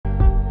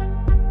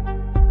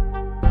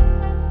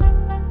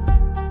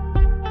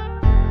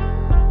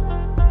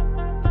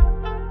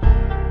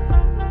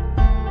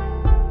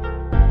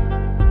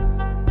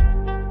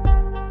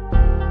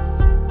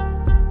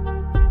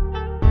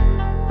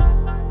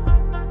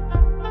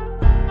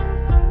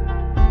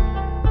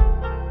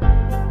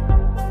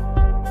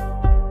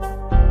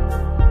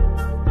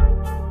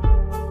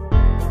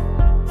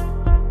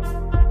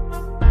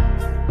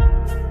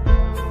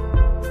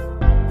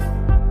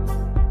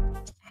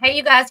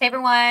guys? Hey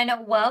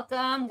everyone.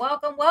 Welcome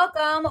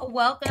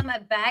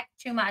back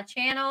to my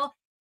channel.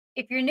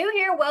 If you're new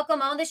here,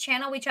 welcome on this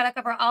channel. We try to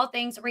cover all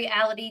things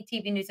reality,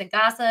 TV news and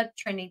gossip,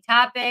 trending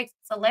topics,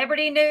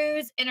 celebrity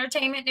news,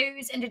 entertainment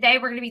news. And today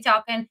we're going to be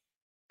talking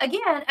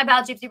again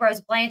about Gypsy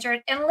Rose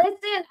Blanchard. And listen,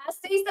 I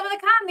see some of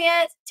the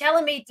comments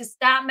telling me to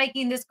stop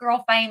making this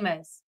girl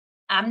famous.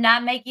 I'm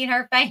not making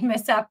her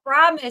famous, I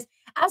promise.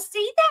 I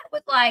see that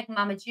with like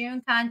Mama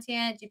June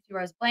content, Gypsy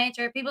Rose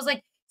Blanchard. People's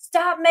like,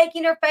 stop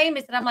making her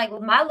famous. And I'm like, well,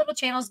 my little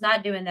channel's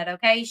not doing that,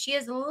 okay? She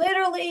is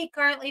literally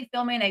currently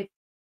filming a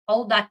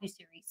whole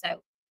docuseries.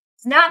 So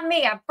it's not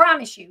me, I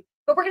promise you.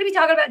 But we're going to be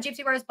talking about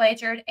Gypsy Rose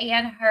Blanchard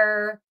and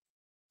her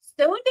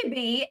soon to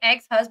be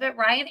ex husband,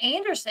 Ryan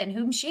Anderson,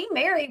 whom she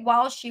married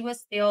while she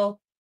was still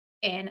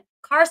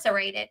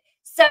incarcerated.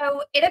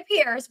 So it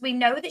appears we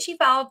know that she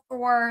filed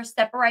for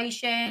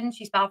separation,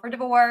 she's filed for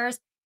divorce,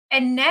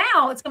 and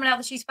now it's coming out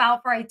that she's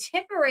filed for a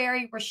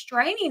temporary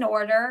restraining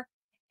order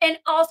and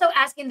also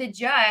asking the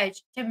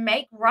judge to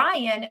make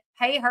Ryan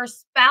pay her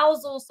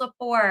spousal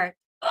support.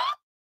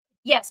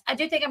 Yes, I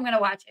do think I'm going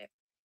to watch it.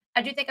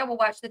 I do think I will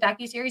watch the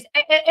docuseries.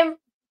 And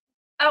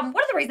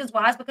one of the reasons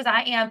why is because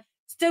I am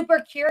super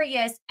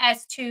curious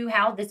as to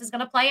how this is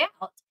going to play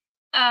out.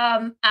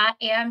 I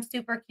am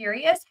super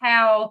curious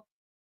how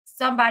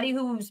somebody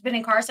who's been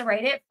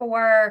incarcerated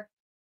for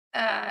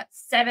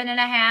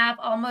 7.5,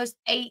 almost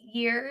 8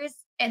 years,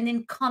 and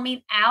then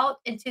coming out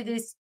into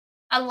this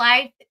a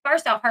life.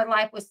 First off, her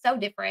life was so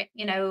different.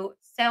 You know,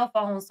 cell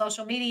phones,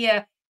 social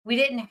media. We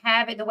didn't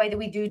have it the way that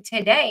we do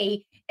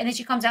today. And then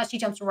she comes out, she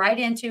jumps right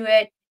into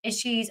it, and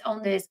she's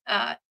on this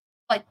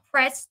like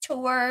press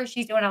tour.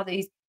 She's doing all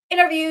these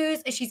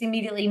interviews, and she's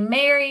immediately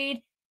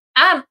married.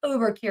 I'm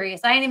uber curious.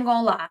 I ain't even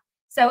gonna lie.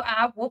 So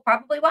I will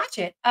probably watch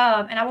it.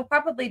 And I will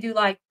probably do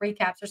like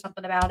recaps or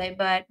something about it,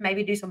 but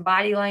maybe do some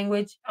body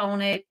language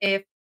on it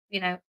if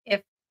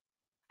if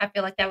I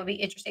feel like that would be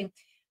interesting.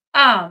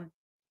 Um,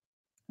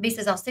 B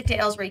says I'll stick to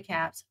L's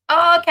recaps.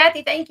 Oh,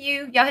 Kathy, thank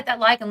you. Y'all hit that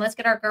like and let's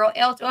get our girl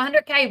L to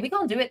 100K. We're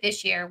gonna do it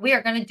this year. We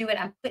are gonna do it.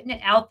 I'm putting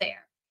it out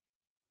there.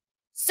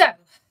 So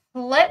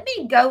let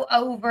me go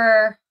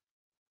over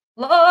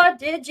Lord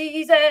did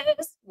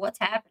Jesus, what's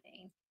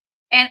happening?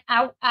 And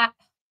I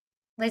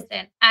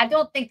listen, I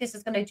don't think this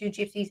is gonna do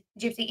Gypsy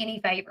any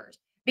favors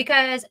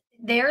because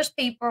there's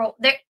people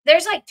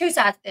there's like two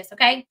sides of this,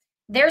 okay?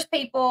 There's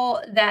people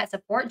that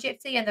support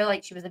Gypsy and they're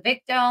like, she was a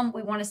victim.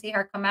 We want to see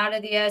her come out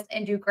of this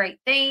and do great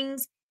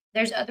things.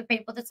 There's other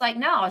people that's like,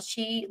 no,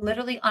 she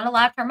literally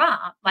unalived her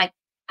mom. Like,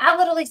 I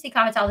literally see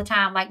comments all the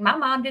time, like, my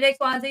mom did X,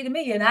 Y, and Z to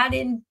me, and I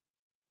didn't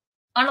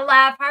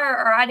unalive her,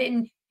 or I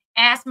didn't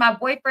ask my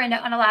boyfriend to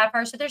unalive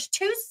her. So there's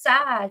two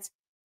sides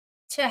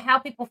to how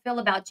people feel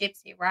about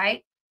Gypsy,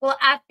 right? Well,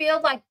 I feel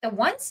like the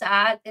one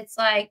side that's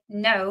like,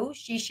 no,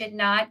 she should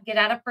not get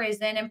out of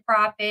prison and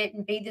profit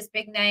and be this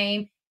big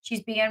name.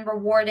 She's being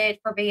rewarded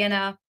for being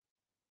a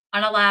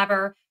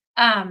unaliver.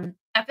 I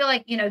feel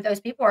like, those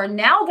people are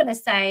now going to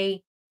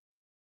say,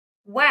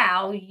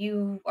 wow,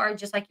 you are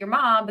just like your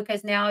mom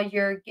because now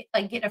you're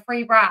like getting a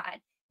free ride.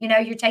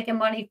 You're taking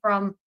money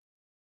from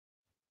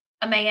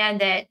a man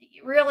that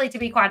really, to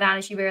be quite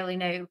honest, you barely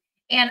knew.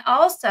 And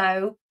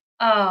also,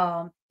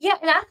 yeah,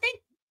 and I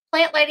think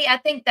Plant Lady, I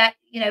think that,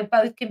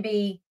 both can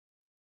be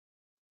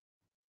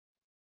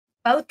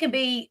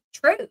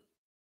true.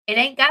 It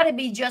ain't gotta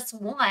be just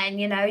one,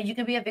 you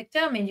can be a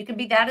victim and you can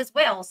be that as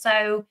well.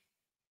 So,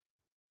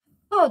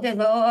 oh dear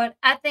Lord,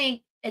 I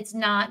don't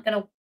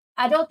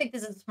think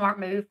this is a smart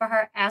move for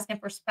her asking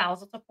for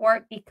spousal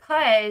support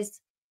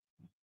because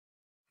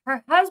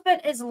her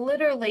husband is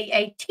literally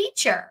a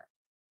teacher.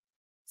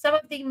 Some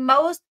of the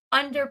most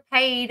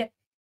underpaid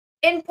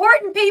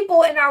important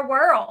people in our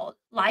world,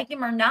 like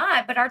him or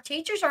not, but our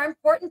teachers are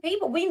important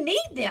people. We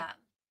need them.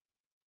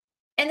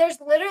 And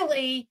there's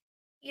literally,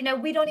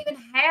 we don't even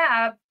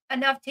have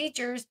enough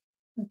teachers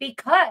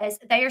because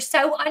they are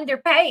so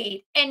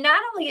underpaid. And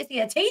not only is he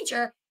a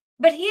teacher,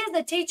 but he is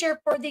a teacher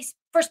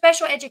for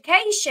special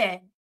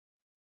education.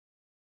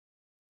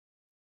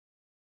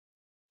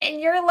 And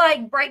you're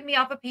like, break me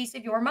off a piece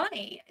of your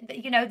money.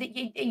 That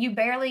you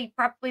barely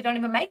probably don't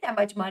even make that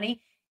much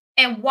money.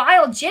 And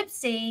while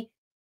Gypsy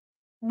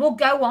will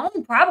go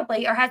on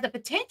probably or has the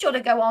potential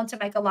to go on to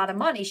make a lot of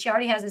money. She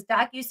already has this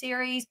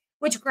docu-series,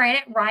 which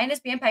granted, Ryan is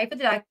being paid for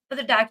the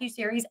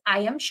docu-series.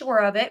 I am sure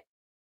of it.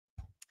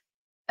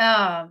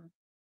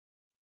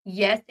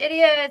 Yes, it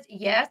is.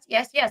 Yes,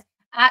 yes, yes.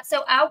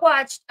 So I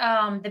watched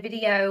the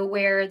video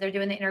where they're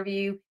doing the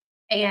interview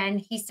and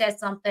he says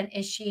something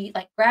and she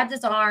like grabs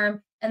his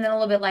arm and then a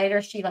little bit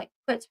later she like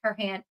puts her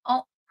hand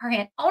on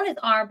his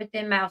arm, but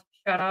then mouth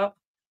shut up.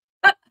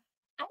 I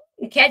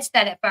didn't catch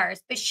that at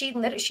first, but she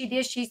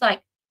did. She's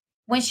like,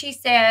 when she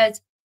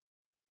says,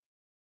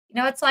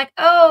 it's like,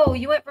 oh,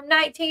 you went from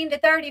 19 to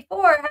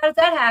 34. How does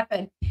that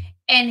happen?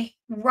 And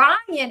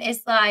Ryan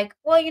is like,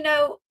 well, you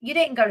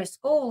didn't go to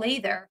school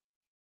either.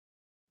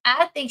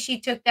 I think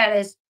she took that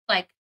as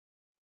like,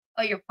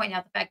 oh, you're pointing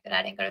out the fact that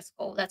I didn't go to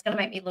school. That's going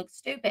to make me look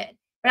stupid.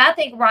 But I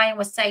think Ryan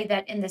was saying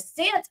that in the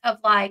sense of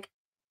like,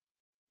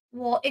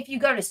 well, if you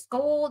go to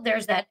school,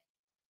 there's that,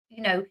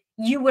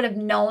 you would have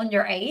known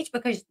your age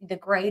because the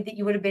grade that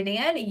you would have been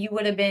in, you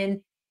would have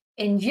been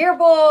in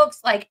yearbooks,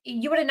 like,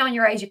 you would have known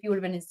your age if you would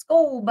have been in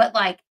school, but,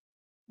 like,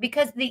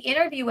 because the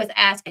interview was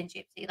asking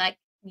Gypsy, like,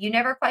 "You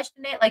never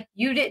questioned it? Like,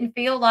 you didn't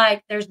feel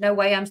like there's no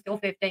way I'm still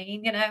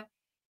 15, you know?"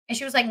 And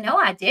she was like, "No,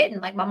 I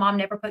didn't. Like, my mom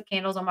never put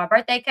candles on my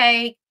birthday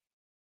cake.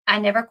 I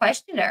never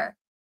questioned her."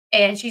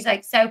 And she's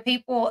like, "So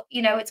people,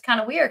 it's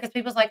kinda weird because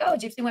people's like, 'Oh,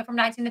 Gypsy went from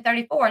 19 to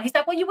 34.'" And he's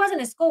like, "Well, you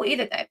wasn't in school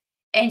either, though."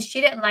 And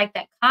she didn't like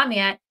that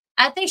comment.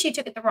 I think she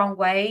took it the wrong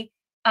way,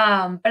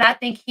 but I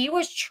think he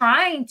was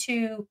trying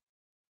to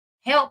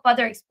help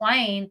Mother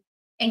explain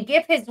and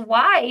give his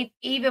wife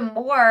even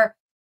more,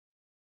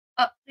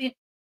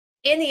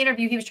 in the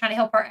interview, he was trying to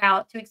help her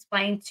out to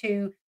explain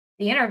to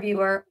the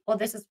interviewer, well,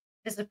 this is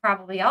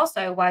probably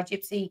also why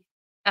Gypsy,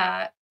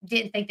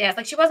 didn't think that.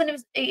 Like, she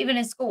wasn't even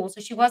in school, so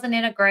she wasn't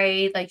in a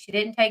grade, like, she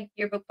didn't take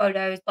yearbook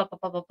photos, blah, blah,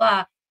 blah, blah,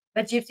 blah.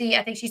 But Gypsy,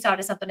 I think she saw it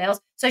as something else.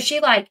 So she,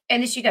 like,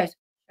 and then she goes,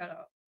 "Shut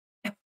up."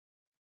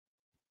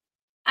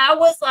 I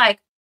was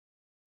like,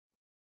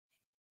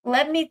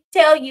 "Let me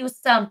tell you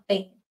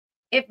something.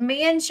 If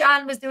me and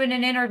Sean was doing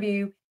an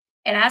interview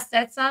and I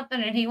said something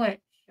and he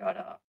went, 'Shut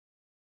up.'"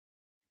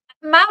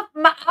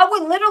 I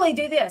would literally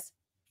do this.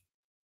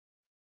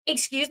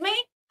 "Excuse me?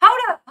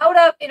 Hold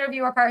up,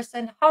 interviewer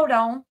person. Hold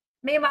on.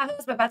 Me and my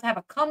husband about to have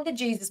a come to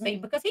Jesus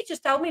meeting because he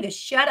just told me to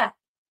shut up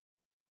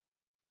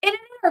in an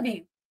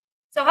interview.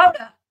 So hold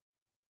up.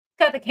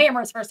 Cut the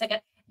cameras for a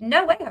second.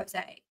 No way,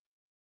 Jose.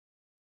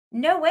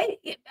 No way."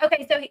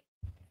 Okay, so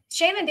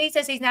Shannon D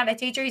says he's not a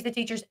teacher. He's the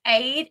teacher's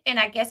aide, and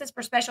I guess it's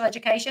for special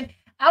education.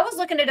 I was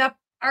looking it up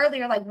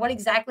earlier, like what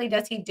exactly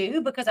does he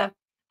do? Because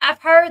I've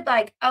heard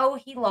like, oh,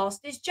 he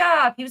lost his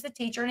job. He was a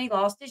teacher and he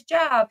lost his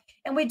job,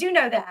 and we do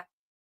know that.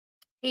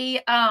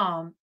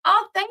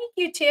 Oh, thank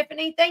you,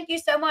 Tiffany. Thank you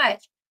so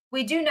much.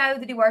 We do know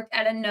that he worked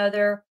at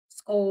another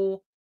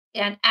school,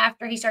 and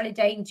after he started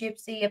dating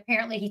Gypsy,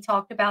 apparently he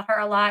talked about her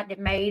a lot, and it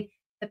made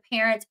the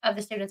parents of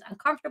the students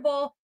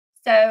uncomfortable.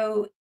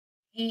 So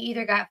he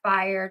either got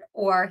fired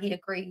or he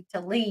agreed to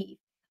leave.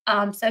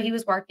 So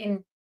he's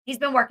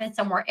been working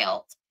somewhere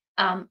else.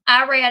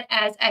 I read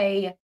as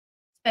a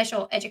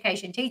special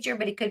education teacher,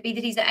 but it could be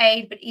that he's an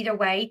aide, but either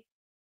way,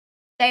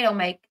 they don't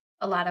make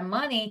a lot of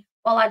money.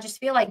 Well, I just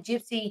feel like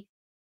Gypsy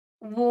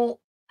will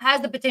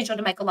has the potential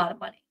to make a lot of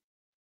money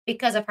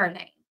because of her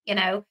name.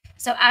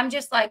 So I'm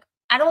just like,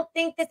 I don't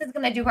think this is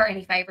gonna do her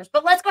any favors.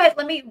 But let's go ahead.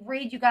 Let me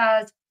read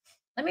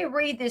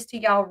this to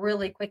y'all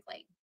really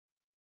quickly.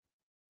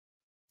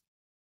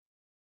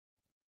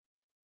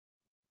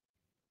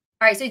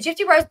 All right, so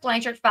Gypsy Rose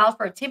Blanchard filed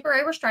for a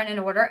temporary restraining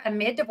order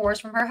amid divorce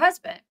from her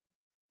husband.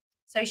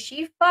 So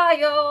she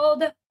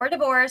filed for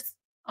divorce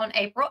on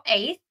April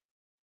 8th.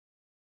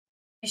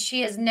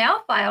 She has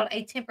now filed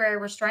a temporary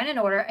restraining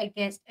order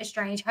against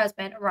estranged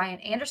husband Ryan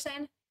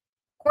Anderson.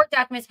 Court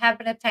documents have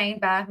been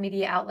obtained by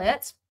media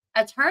outlets.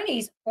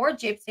 Attorneys for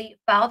Gypsy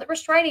filed the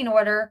restraining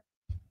order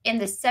in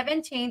the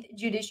 17th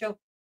Judicial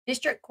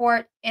District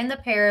Court in the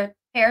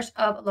parish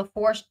of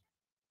LaForce.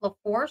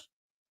 LaForce?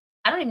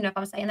 I don't even know if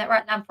I'm saying that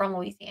right. I'm from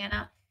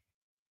Louisiana.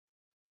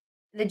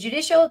 The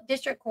Judicial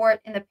District Court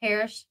in the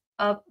parish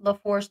of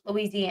LaForce,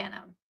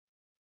 Louisiana.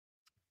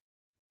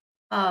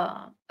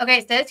 Okay,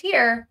 it says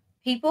here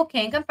people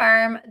can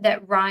confirm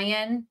that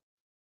Blanchard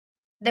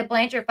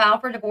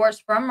filed for divorce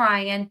from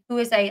Ryan, who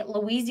is a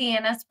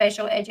Louisiana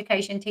special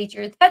education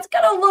teacher. That's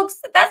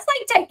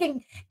like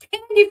taking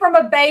candy from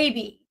a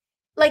baby.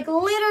 Like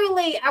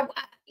literally, I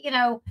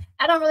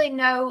don't really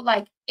know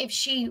like if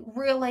she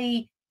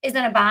really is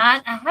in a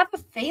bind. I have a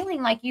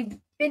feeling like you've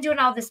been doing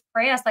all this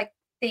press, like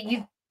that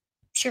you've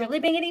surely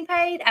been getting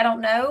paid. I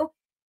don't know.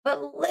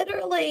 But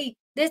literally,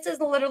 this is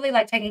literally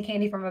like taking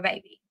candy from a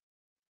baby.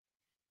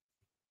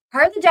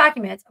 Per the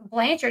documents,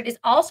 Blanchard is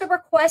also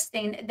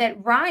requesting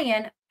that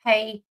Ryan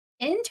pay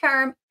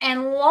interim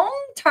and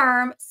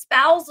long-term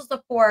spousal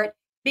support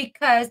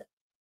because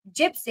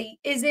Gypsy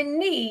is in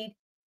need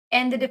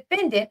and the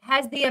defendant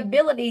has the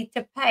ability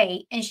to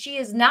pay, and she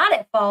is not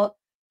at fault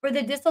for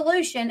the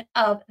dissolution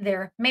of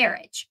their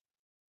marriage.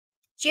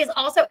 She is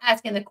also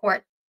asking the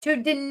court to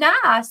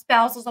deny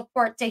spousal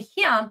support to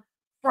him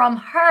from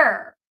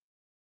her.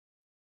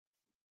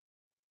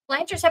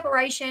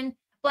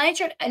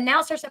 Blanchard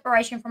announced her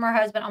separation from her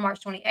husband on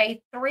March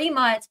 28th, 3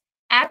 months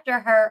after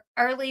her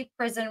early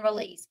prison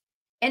release.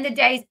 In the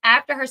days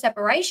after her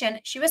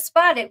separation, she was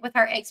spotted with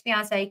her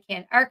ex-fiance,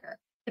 Ken Urker.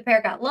 The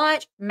pair got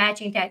lunch,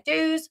 matching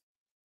tattoos.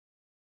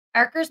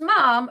 Urker's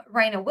mom,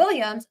 Raina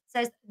Williams,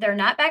 says they're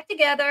not back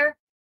together.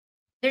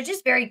 They're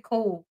just very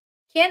cool.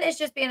 Ken is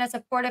just being a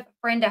supportive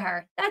friend to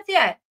her. That's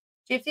it.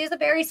 Gypsy is a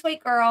very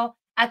sweet girl.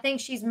 I think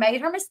she's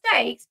made her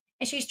mistakes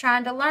and she's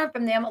trying to learn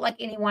from them like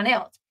anyone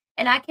else.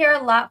 And I care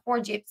a lot for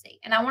Gypsy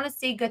and I want to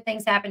see good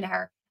things happen to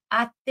her.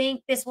 I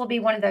think this will be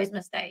one of those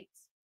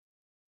mistakes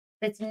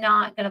that's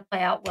not going to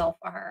play out well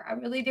for her. I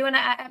really do. And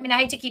I mean, I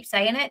hate to keep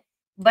saying it,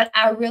 but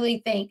I really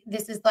think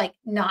this is like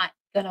not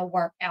going to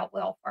work out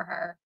well for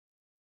her.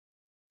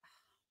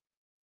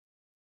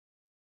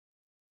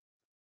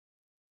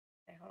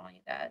 on,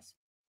 you guys.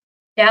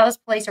 Dallas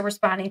police are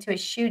responding to a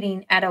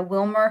shooting at a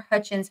Wilmer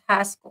Hutchins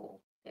High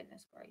School.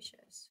 Goodness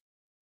gracious.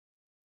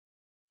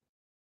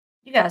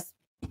 You guys,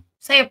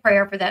 say a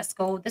prayer for that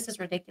school. This is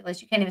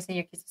ridiculous. You can't even send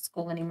your kids to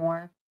school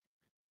anymore.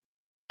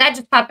 That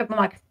just popped up on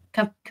my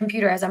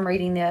computer as I'm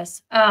reading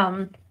this.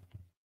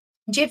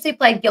 Gypsy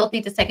pled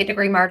guilty to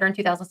second-degree murder in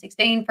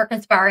 2016 for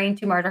conspiring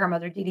to murder her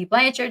mother, Dee Dee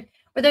Blanchard,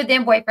 with her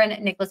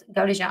then-boyfriend, Nicholas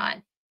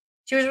Godejohn.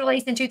 She was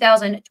released in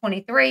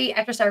 2023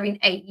 after serving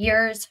 8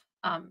 years.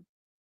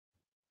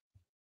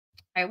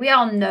 Right, we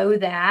all know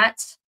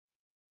that.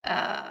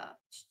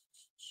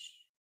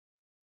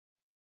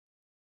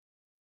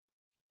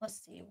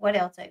 Let's see, what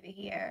else over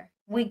here?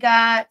 We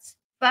got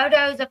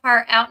photos of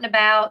her out and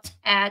about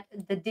at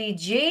the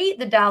DG,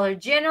 the Dollar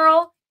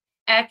General,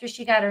 after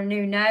she got her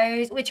new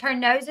nose, which her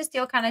nose is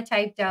still kind of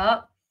taped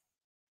up.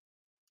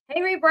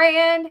 Hey,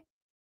 Rebrand.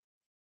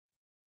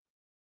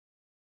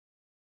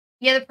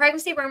 Yeah, the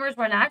pregnancy rumors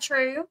were not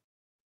true.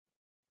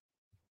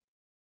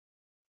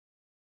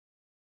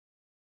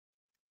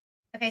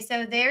 Okay,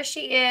 so there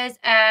she is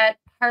at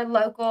her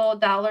local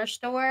dollar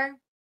store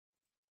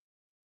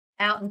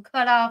out in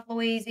Cutoff,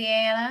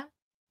 Louisiana.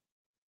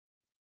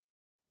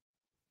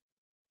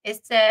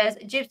 It says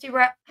Gypsy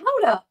Rose.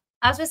 Hold up.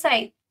 I was going to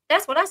say,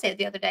 that's what I said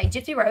the other day.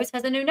 Gypsy Rose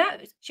has a new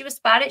nose. She was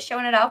spotted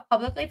showing it off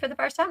publicly for the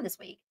first time this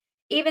week,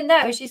 even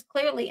though she's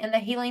clearly in the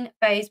healing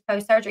phase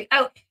post-surgery.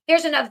 Oh,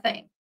 here's another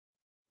thing.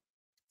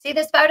 See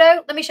this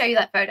photo? Let me show you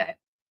that photo.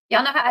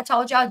 Y'all know how I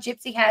told y'all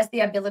Gypsy has the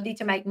ability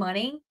to make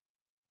money?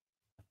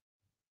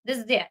 This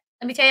is it.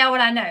 Let me tell y'all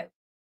what I know.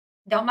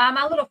 Don't mind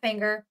my little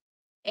finger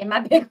and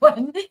my big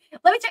one.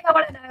 Let me tell y'all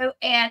what I know.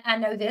 And I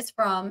know this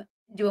from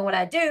doing what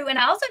I do. And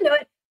I also know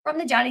it from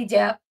the Johnny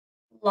Depp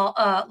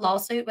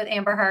lawsuit with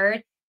Amber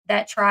Heard,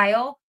 that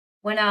trial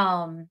when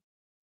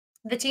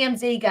the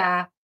TMZ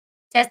guy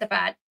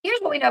testified.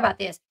 Here's what we know about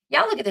this.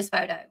 Y'all look at this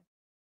photo.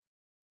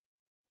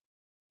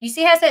 You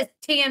see how it says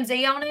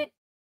TMZ on it?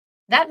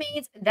 That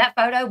means that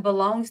photo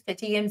belongs to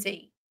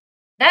TMZ.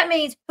 That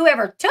means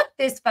whoever took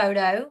this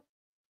photo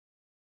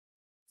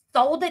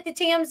sold it to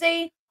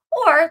TMZ,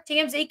 or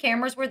TMZ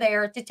cameras were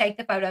there to take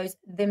the photos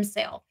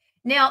themselves.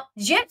 Now,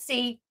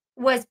 Gypsy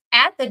was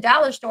at the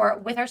dollar store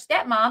with her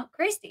stepmom,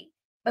 Christy,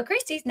 but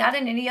Christy's not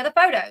in any of the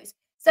photos.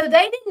 So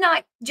they did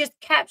not just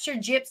capture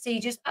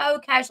Gypsy just,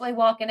 casually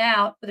walking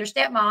out with her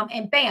stepmom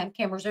and bam,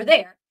 cameras are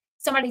there.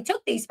 Somebody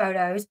took these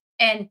photos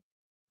and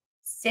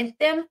sent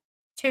them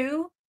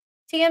to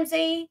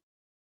TMZ.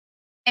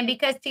 And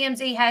because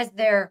TMZ has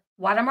their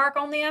watermark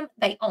on them,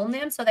 they own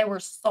them. So they were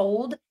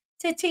sold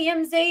to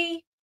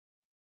TMZ.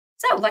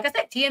 So, like I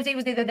said, TMZ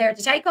was either there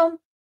to take them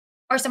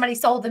or somebody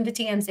sold them to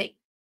TMZ,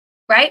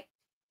 right?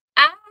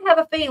 I have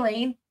a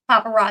feeling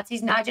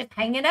paparazzi's not just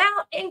hanging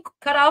out in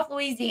Cutoff,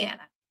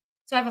 Louisiana.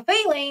 So I have a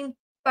feeling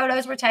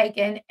photos were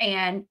taken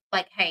and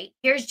like, hey,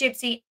 here's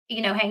Gypsy,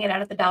 hanging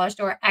out at the dollar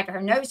store after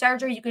her nose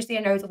surgery. You can see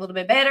her nose a little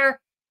bit better.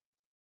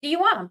 Do you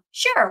want them?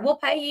 Sure, we'll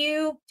pay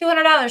you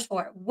 $200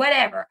 for it,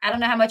 whatever. I don't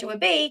know how much it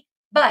would be,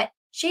 but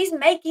she's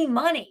making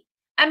money.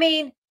 I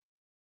mean,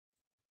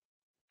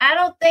 I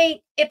don't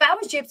think, if I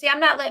was Gypsy, I'm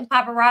not letting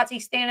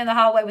paparazzi stand in the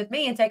hallway with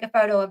me and take a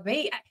photo of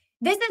me.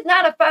 This is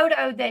not a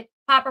photo that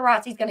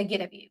paparazzi's going to get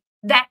of you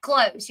that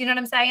close. You know what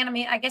I'm saying? I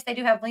mean, I guess they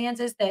do have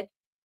lenses that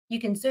you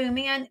can zoom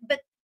in,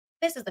 but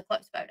this is a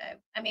close photo.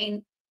 I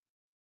mean,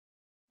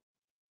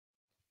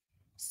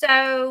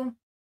 so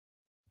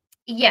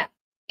yeah,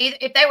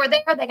 if they were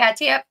there, they got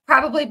tipped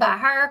probably by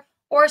her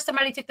or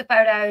somebody took the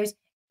photos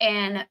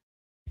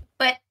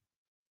but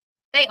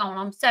they own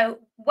them. So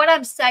what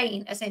I'm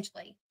saying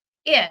essentially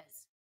is,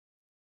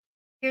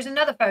 here's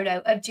another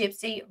photo of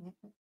Gypsy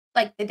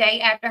like the day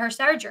after her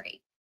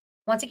surgery.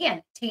 Once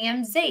again,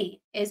 TMZ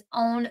is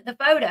on the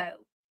photo.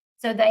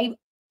 So they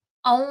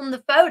own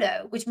the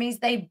photo, which means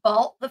they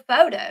bought the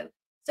photo.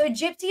 So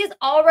Gypsy is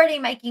already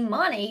making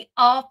money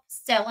off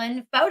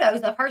selling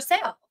photos of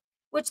herself,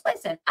 which,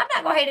 listen, I'm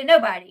not going to hate at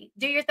nobody.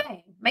 Do your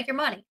thing. Make your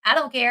money. I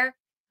don't care.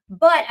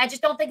 But I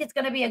just don't think it's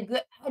going to be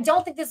I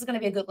don't think this is going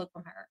to be a good look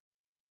from her.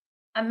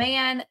 A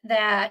man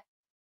that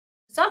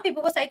some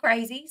people would say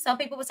crazy. Some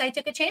people would say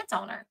took a chance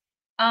on her.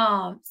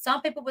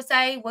 Some people would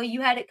say, well,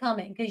 you had it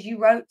coming because you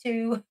wrote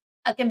to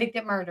a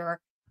convicted murderer.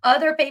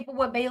 Other people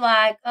would be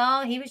like,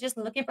 oh, he was just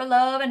looking for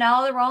love in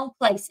all the wrong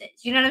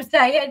places. You know what I'm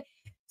saying?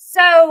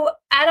 So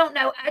I don't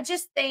know. I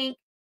just think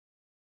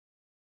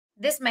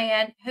this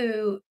man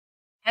who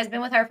has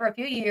been with her for a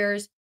few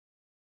years,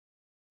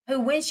 who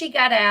when she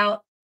got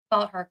out,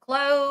 bought her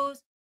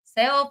clothes,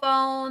 cell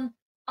phone,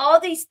 all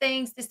these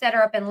things to set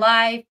her up in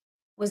life,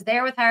 was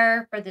there with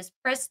her for this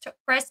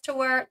press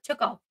tour,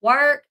 took off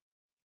work,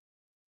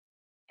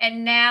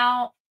 and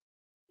now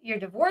you're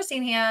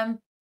divorcing him,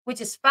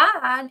 which is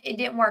fine. It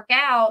didn't work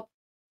out,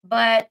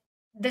 but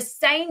the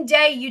same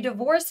day you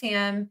divorce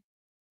him,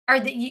 or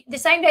the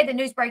same day the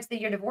news breaks that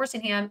you're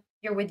divorcing him,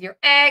 you're with your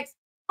ex,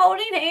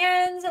 holding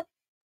hands,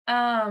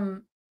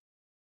 and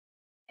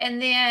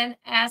then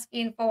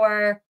asking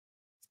for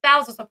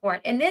spousal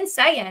support, and then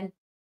saying,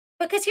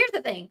 because here's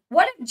the thing,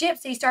 what if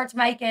Gypsy starts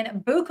making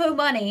buku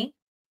money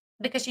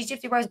because she's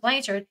Gypsy Rose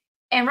Blanchard,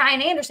 and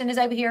Ryan Anderson is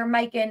over here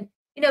making,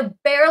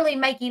 barely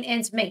making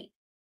ends meet.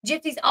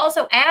 Gypsy's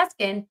also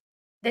asking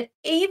that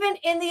even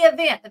in the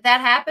event that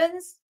that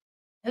happens,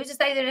 who's to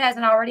say that it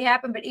hasn't already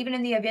happened, but even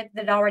in the event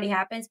that it already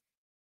happens,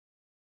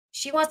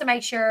 she wants to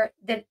make sure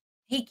that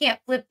he can't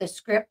flip the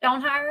script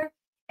on her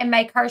and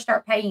make her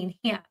start paying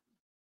him.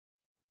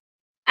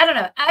 I don't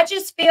know. I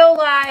just feel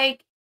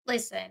like,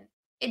 listen,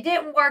 it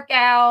didn't work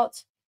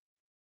out.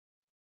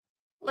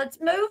 Let's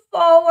move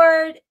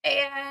forward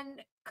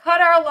and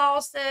cut our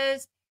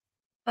losses.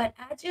 But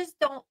I just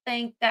don't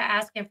think that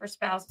asking for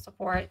spousal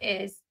support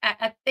is,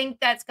 I think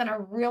that's going to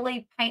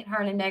really paint her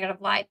in a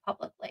negative light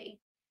publicly,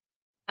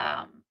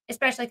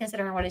 especially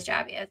considering what his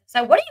job is.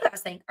 So, what do you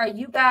guys think?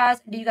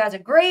 Do you guys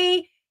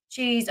agree?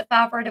 She's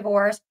filed for a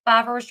divorce,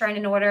 filed for a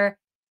restraining order.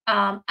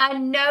 I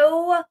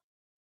know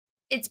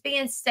it's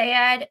being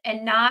said,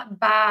 and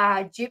not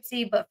by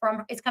Gypsy, but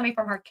it's coming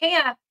from her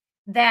camp,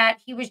 that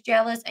he was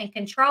jealous and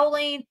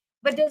controlling.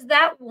 But does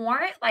that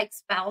warrant like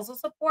spousal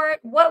support?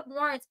 What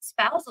warrants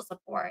spousal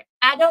support?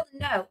 I don't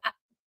know.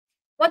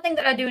 One thing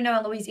that I do know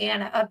in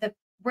Louisiana, of the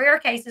rare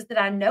cases that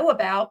I know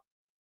about,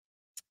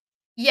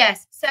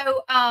 yes.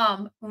 So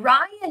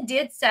Ryan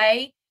did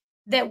say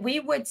that we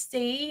would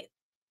see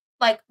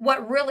like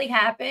what really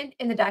happened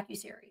in the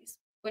docuseries,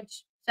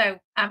 which so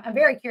I'm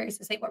very curious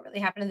to see what really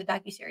happened in the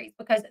docuseries,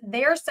 because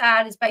their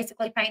side is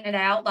basically painting it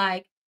out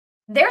like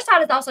their side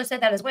has also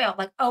said that as well.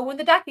 Like, oh, when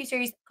the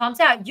docuseries comes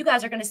out, you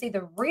guys are going to see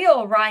the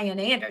real Ryan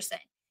Anderson.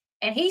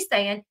 And he's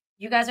saying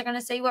you guys are going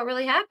to see what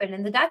really happened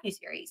in the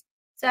docuseries.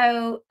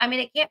 So, I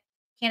mean,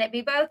 can it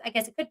be both? I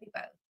guess it could be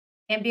both.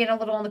 And being a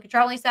little on the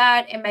controlling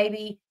side, and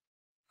maybe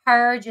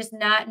her just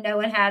not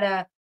knowing how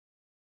to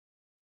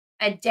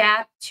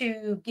adapt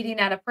to getting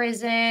out of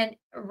prison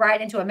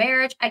right into a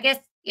marriage. I guess,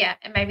 yeah,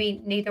 and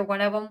maybe neither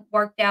one of them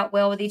worked out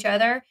well with each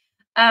other.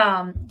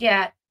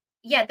 Yeah,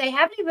 yeah, they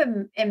haven't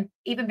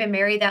even been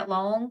married that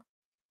long.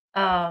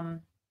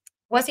 Um,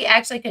 was he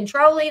actually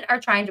controlling or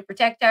trying to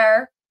protect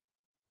her?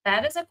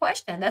 That is a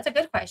question. That's a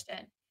good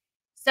question.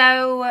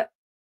 So,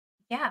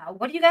 yeah,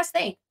 what do you guys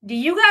think? Do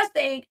you guys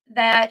think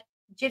that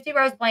Gypsy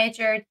Rose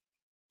Blanchard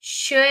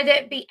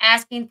should be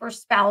asking for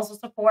spousal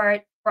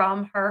support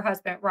from her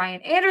husband, Ryan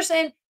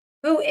Anderson,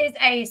 who is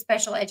a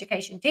special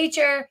education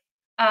teacher,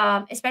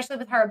 especially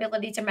with her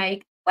ability to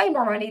make way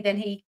more money than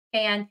he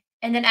can,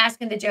 and then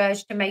asking the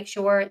judge to make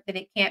sure that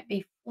it can't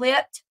be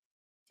flipped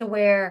to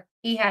where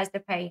he has to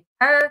pay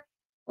her?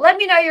 Let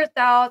me know your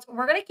thoughts.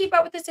 We're going to keep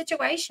up with the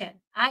situation.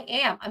 I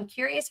am. I'm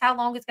curious how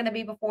long it's going to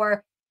be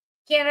before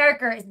Ken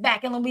Urker is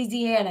back in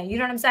Louisiana. You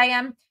know what I'm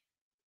saying?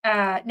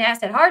 Now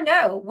said, hard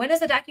no. When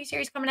is the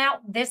docuseries coming out?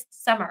 This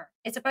summer.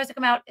 It's supposed to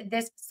come out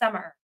this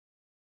summer.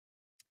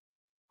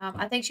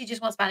 I think she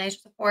just wants financial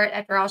support.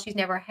 After all, she's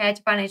never had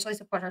to financially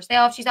support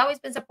herself. She's always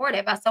been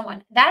supported by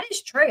someone. That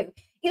is true.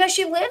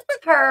 She lives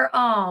with her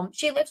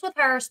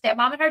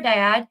stepmom and her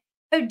dad,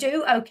 who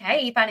do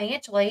okay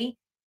financially.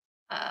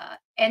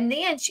 And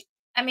then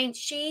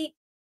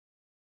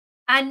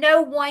I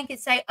know one could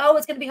say, oh,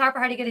 it's going to be hard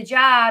for her to get a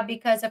job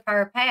because of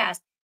her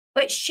past,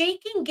 but she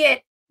can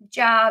get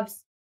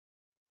jobs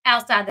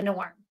outside the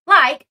norm,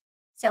 like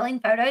selling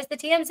photos to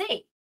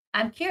TMZ.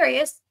 I'm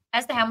curious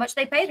as to how much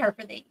they paid her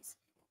for these.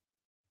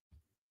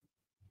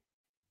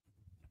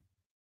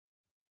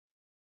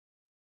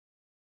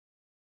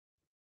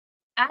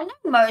 I know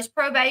most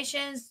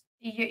probations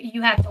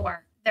you have to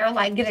work. They're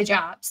like get a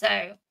job.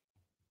 So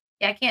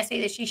yeah, I can't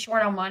see that she's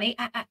short on money.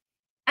 I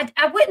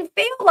wouldn't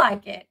feel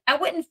like it. I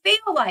wouldn't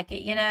feel like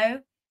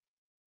it.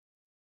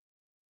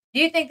 Do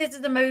you think this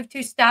is a move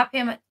to stop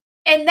him?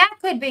 And that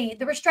could be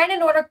the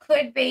restraining order,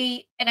 could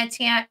be an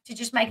attempt to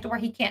just make it to where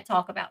he can't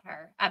talk about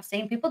her. I've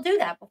seen people do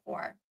that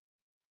before.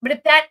 But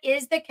if that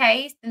is the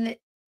case,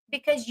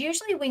 because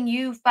usually when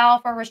you file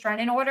for a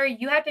restraining order,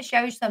 you have to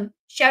show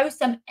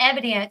some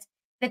evidence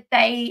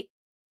that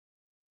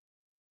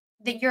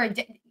you're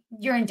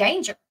in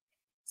danger.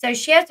 So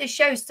she has to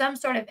show some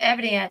sort of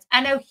evidence.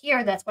 I know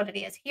here that's what it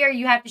is. Here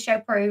you have to show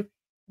proof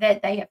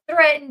that they have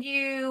threatened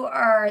you,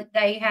 or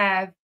they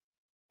have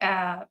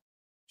uh,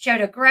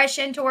 showed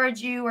aggression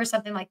towards you, or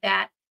something like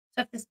that.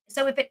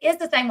 So if it is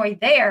the same way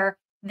there,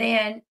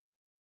 then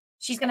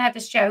she's going to have to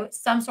show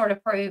some sort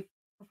of proof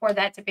before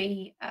that to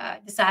be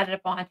decided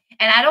upon.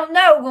 And I don't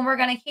know when we're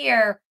going to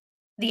hear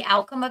the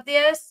outcome of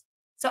this.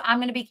 So I'm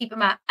going to be keeping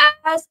my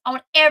eyes on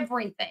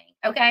everything.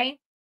 Okay.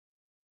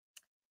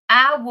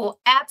 I will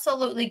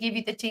absolutely give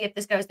you the tea if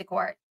this goes to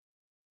court.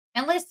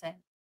 And listen,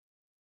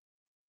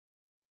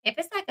 if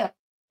it's like a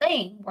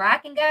thing where I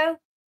can go,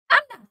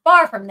 I'm not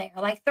far from there,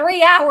 like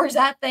 3 hours,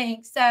 I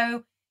think.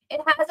 So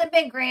it hasn't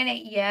been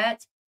granted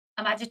yet.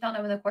 I just don't know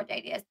when the court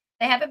date is.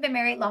 They haven't been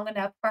married long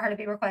enough for her to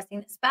be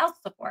requesting spousal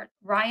support.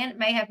 Ryan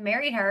may have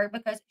married her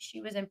because she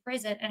was in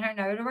prison and her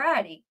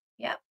notoriety.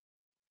 Yep.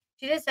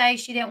 She did say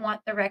she didn't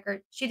want the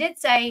record. She did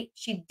say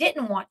she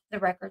didn't want the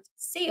records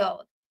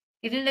sealed.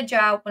 Getting a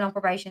job when on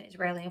probation is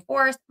rarely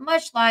enforced,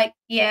 much like,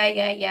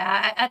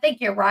 yeah. I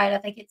think you're right. I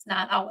think it's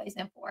not always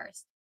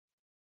enforced.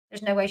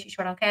 There's no way she's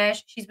short on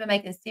cash. She's been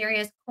making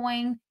serious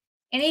coin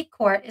Any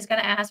court is going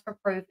to ask for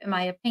proof, in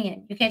my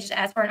opinion. You can't just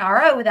ask for an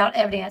RO without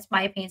evidence.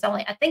 My opinion's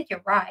only. I think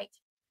you're right.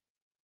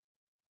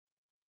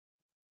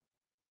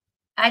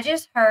 I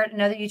just heard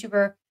another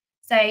YouTuber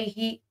say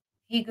he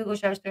Google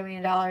shows $3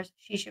 million.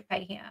 She should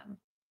pay him.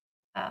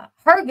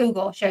 Her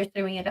Google shows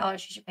 $3 million.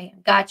 She should pay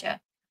him.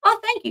 Gotcha. Oh,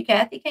 thank you,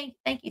 Kathy.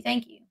 Thank you.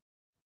 Thank you.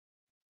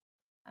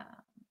 Uh,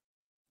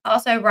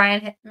 Also,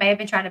 Ryan may have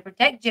been trying to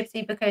protect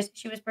Gypsy because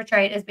she was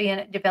portrayed as being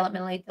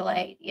developmentally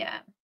delayed. Yeah.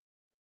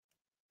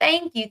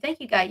 Thank you,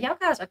 guys. Y'all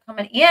guys are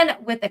coming in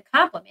with the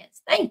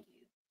compliments. Thank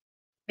you.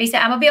 B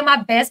said, I'm gonna be on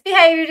my best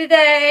behavior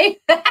today.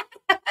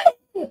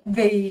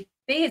 B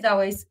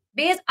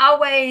is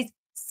always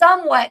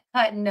somewhat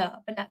cutting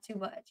up, but not too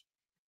much.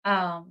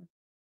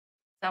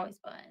 It's always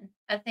fun.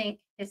 I think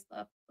his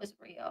love was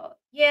real.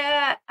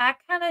 Yeah, I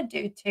kind of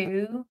do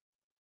too.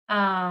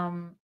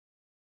 Um,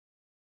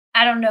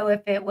 I don't know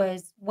if it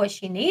was what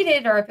she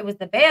needed or if it was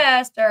the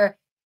best or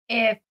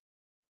if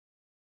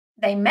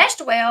they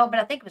meshed well, but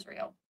I think it was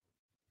real.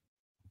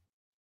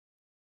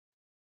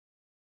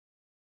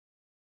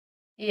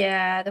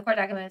 Yeah, the court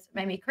documents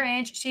made me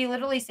cringe. She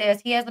literally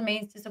says he has the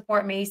means to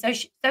support me, so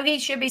he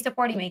should be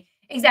supporting me.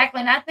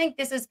 Exactly, and I think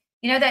this is,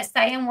 that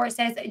saying where it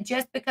says that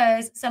just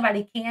because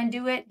somebody can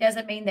do it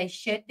doesn't mean they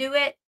should do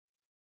it.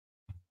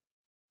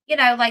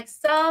 Like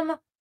some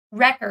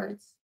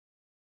records,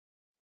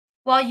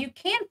 while you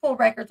can pull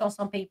records on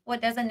some people,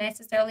 it doesn't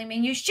necessarily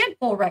mean you should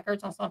pull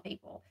records on some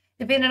people,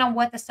 depending on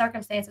what the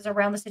circumstances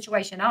around the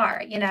situation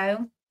are.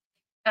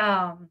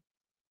 Um,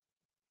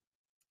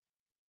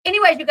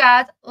 Anyways, you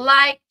guys,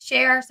 like,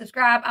 share,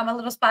 subscribe. I'm a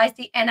little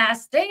spicy and I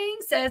sting,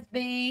 says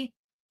B.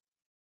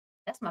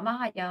 That's my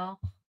mod, y'all.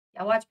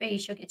 Y'all watch B,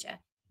 she'll get you.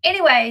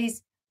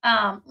 Anyways,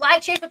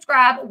 like, share,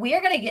 subscribe. We're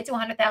going to get to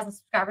 100,000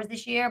 subscribers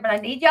this year, but I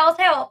need y'all's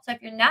help. So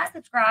if you're not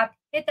subscribed,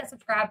 hit that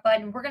subscribe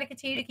button. We're going to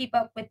continue to keep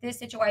up with this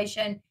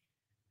situation.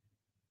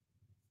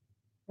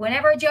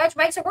 Whenever a judge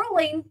makes a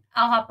ruling,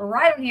 I'll hop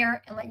right on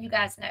here and let you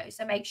guys know.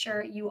 So make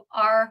sure you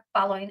are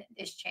following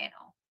this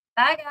channel.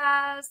 Bye,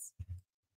 guys.